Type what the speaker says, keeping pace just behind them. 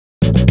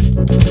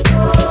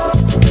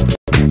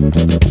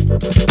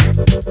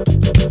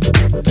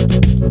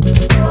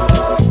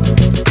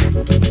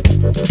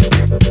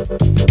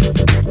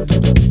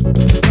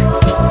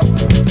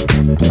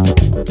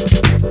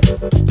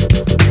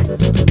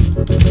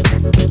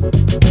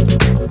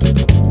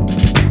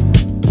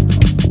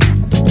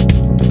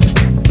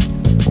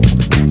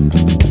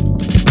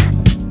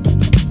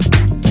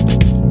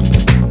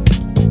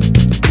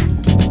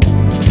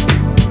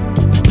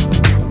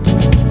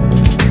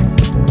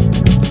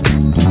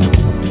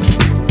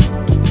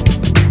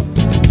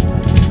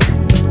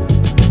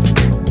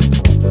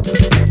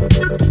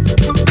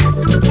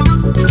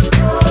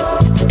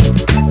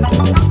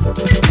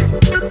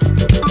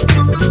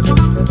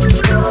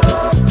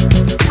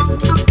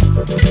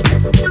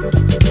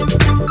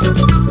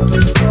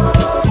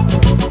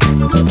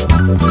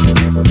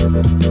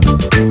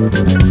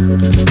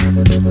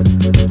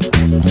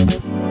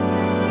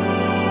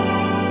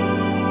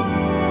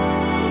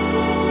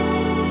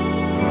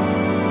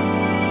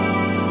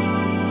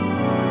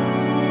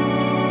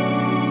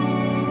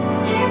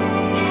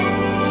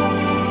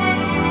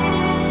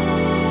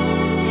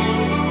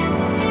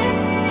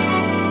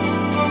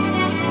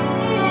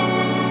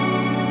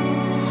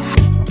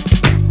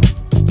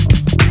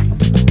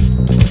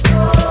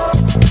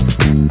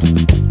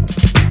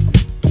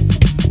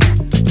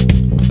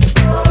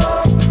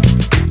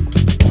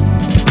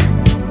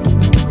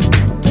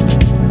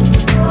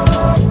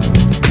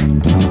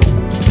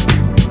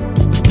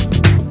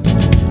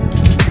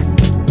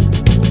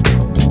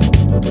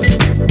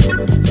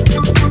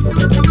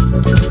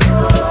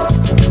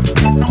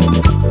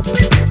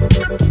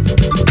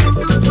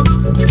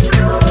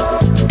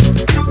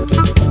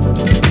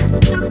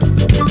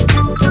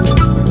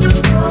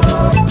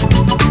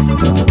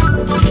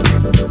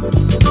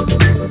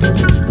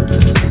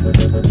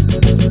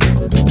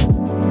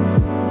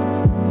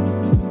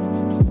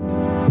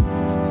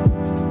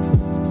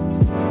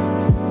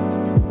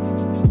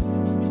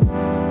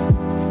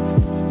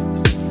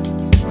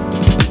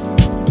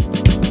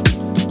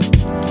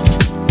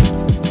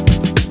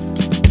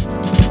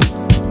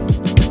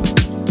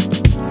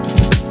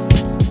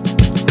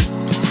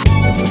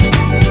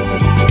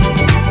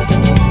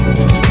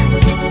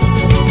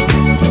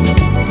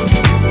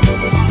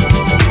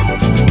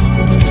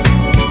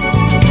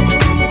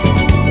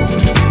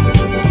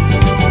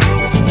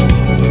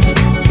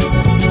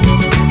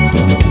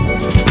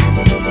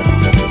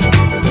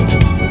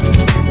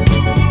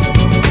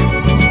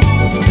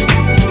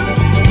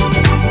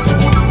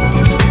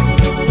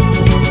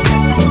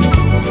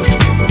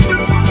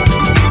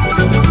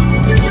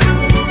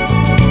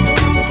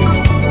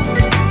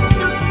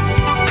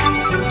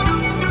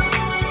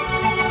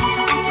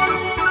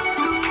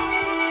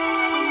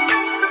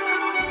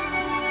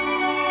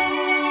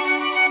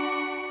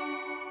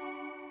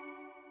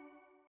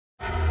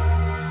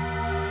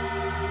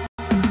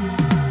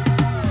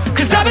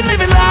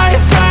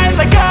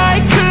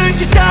I could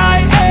just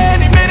die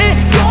any minute.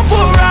 Going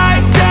for a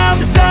ride down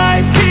the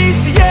side,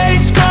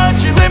 PCH,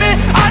 country limit.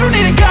 I don't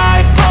need a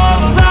guide,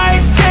 follow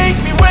lights, take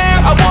me where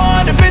I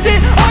wanna visit.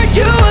 Are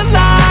you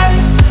alive?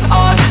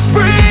 I'll just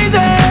breathe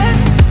in,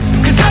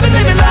 'cause I've been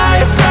living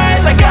life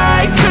right like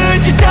I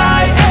could just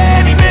die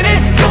any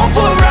minute. Going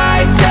for a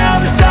ride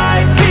down the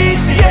side,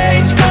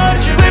 PCH,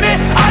 country limit.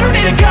 I don't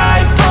need a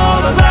guide,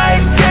 follow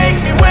lights, take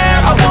me where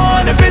I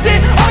wanna visit.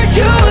 Are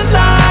you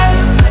alive?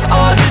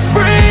 I'll just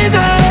breathe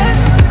in.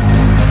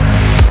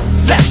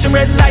 Flashing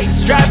red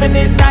lights, driving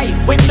at night,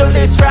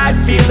 windowless ride,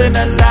 feeling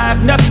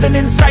alive. Nothing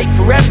in sight,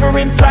 forever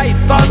in flight.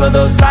 Follow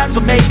those lines,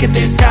 we'll make it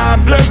this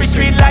time. Blurry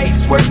street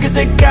lights, work as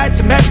a guide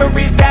to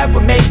memories that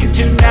we're making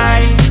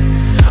tonight.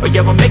 Oh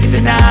yeah, we'll make it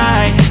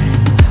tonight.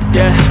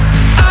 Yeah,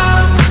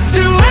 I'll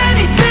do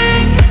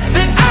anything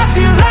that I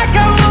feel like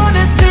I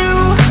wanna do.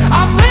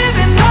 I'm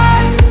living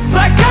life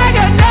like I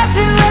got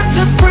nothing left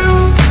to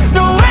prove.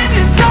 No end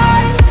in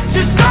sight,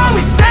 just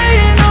always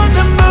staying on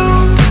the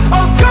move.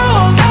 I'll go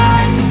all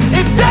night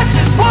if that's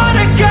just what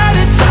I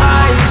gotta do.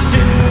 Life's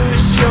too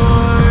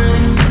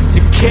short to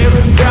care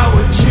about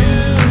what you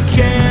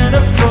can't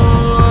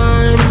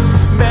afford.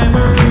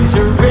 Memories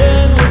are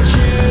in what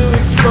you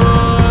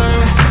explore,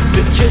 so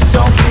just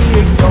don't be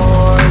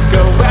ignored.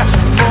 Go ask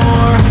for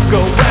more,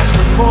 go ask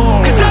for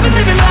more. 'Cause I've been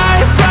living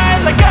life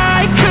right like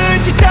I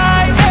could just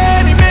die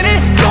any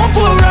minute. Going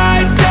for a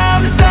ride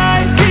down the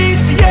side,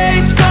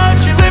 PCH,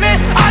 country limit.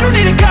 I don't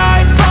need a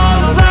guide,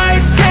 follow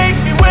lights, take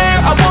me where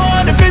I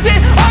wanna visit.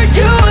 Are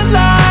you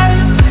alive?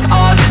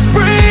 I'll just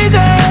breathe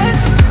in,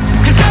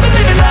 'cause I've been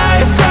living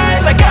life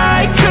right like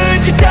I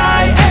could just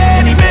die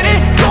any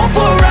minute. Going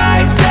for a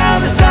ride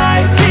down the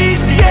side,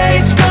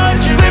 PCH,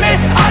 country limit.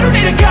 I don't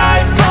need a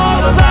guide,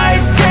 follow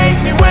lights, take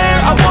me where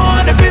I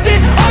wanna visit.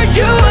 Are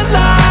you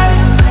alive?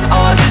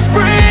 I'll just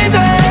breathe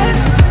in.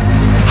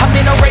 I'm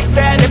in a race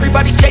that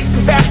everybody's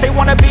chasing fast. They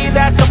wanna be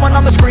that someone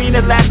on the screen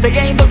at last. They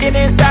ain't looking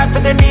inside for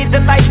their needs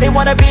in life. They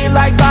wanna be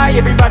liked by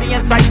everybody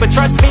in sight. But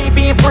trust me,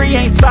 being free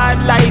ain't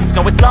spotlights.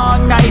 No, it's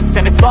long nights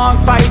and it's long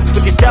fights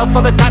with yourself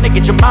all the time to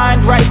get your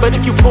mind right. But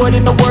if you put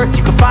in the work,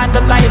 you can find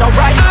the light,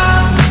 alright.